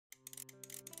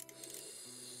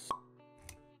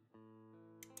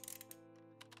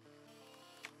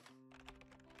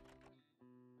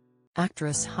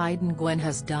Actress Haydn Gwynne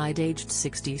has died aged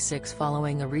 66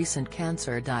 following a recent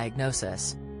cancer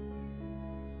diagnosis.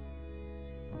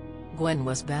 Gwynne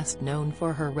was best known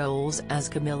for her roles as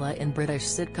Camilla in British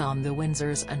sitcom The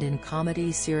Windsors and in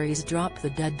comedy series Drop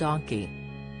the Dead Donkey.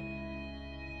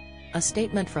 A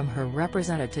statement from her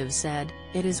representative said,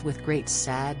 "It is with great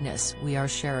sadness we are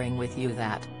sharing with you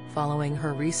that, following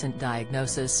her recent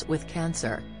diagnosis with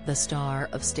cancer, the star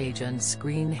of stage and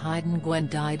screen Haydn Gwynne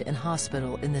died in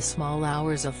hospital in the small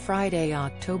hours of Friday,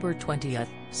 October 20,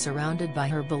 surrounded by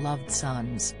her beloved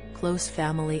sons, close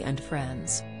family and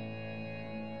friends.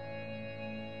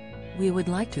 We would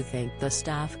like to thank the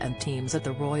staff and teams at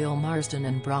the Royal Marsden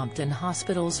and Brompton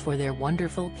hospitals for their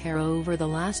wonderful care over the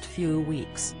last few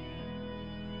weeks."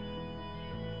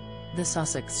 The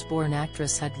Sussex-born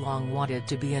actress had long wanted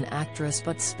to be an actress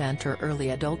but spent her early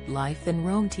adult life in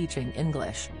Rome teaching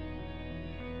English.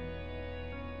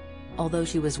 Although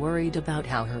she was worried about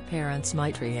how her parents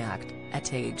might react,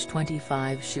 at age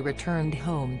 25 she returned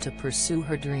home to pursue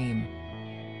her dream.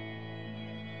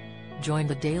 Join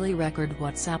the Daily Record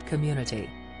WhatsApp community.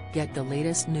 Get the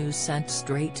latest news sent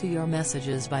straight to your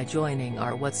messages by joining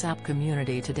our WhatsApp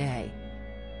community today.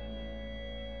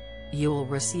 You'll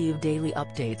receive daily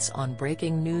updates on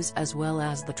breaking news as well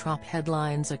as the top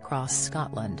headlines across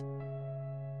Scotland.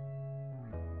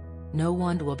 No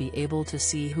one will be able to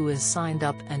see who is signed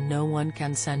up and no one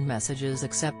can send messages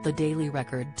except the Daily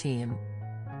Record team.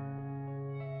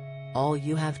 All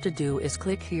you have to do is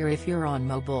click here if you're on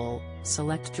mobile,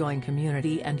 select Join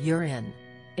Community and you're in.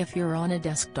 If you're on a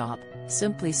desktop,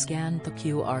 simply scan the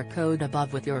QR code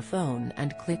above with your phone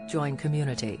and click Join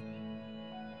Community.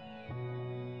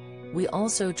 We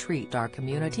also treat our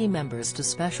community members to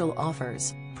special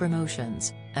offers,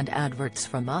 promotions, and adverts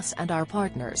from us and our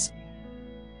partners.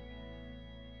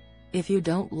 If you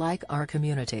don't like our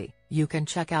community, you can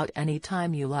check out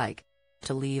anytime you like.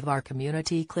 To leave our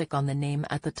community, click on the name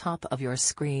at the top of your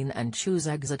screen and choose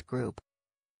Exit Group.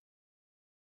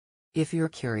 If you're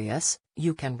curious,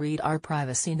 you can read our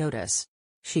privacy notice.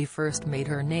 She first made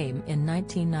her name in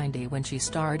 1990 when she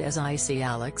starred as Icy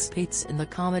Alex Pates in the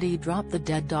comedy Drop the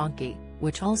Dead Donkey,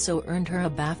 which also earned her a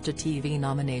BAFTA TV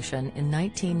nomination in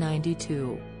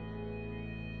 1992.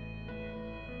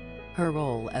 Her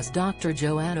role as Dr.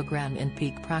 Joanna Graham in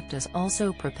Peak Practice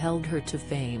also propelled her to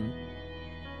fame.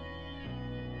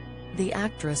 The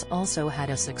actress also had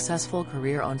a successful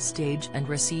career on stage and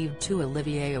received 2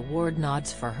 Olivier Award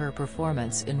nods for her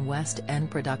performance in West End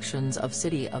productions of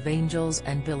City of Angels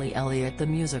and Billy Elliot the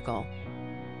Musical.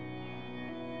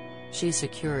 She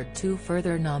secured 2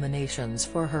 further nominations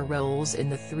for her roles in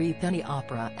the Threepenny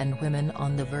Opera and Women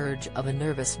on the Verge of a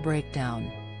Nervous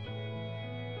Breakdown.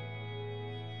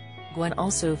 Gwynne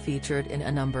also featured in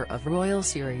a number of royal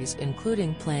series,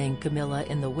 including playing Camilla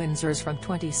in The Windsors from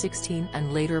 2016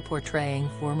 and later portraying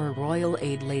former royal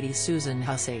aide Lady Susan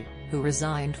Hussey, who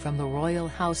resigned from the royal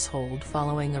household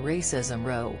following a racism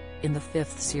row, in the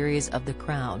 5th series of The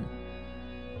Crown.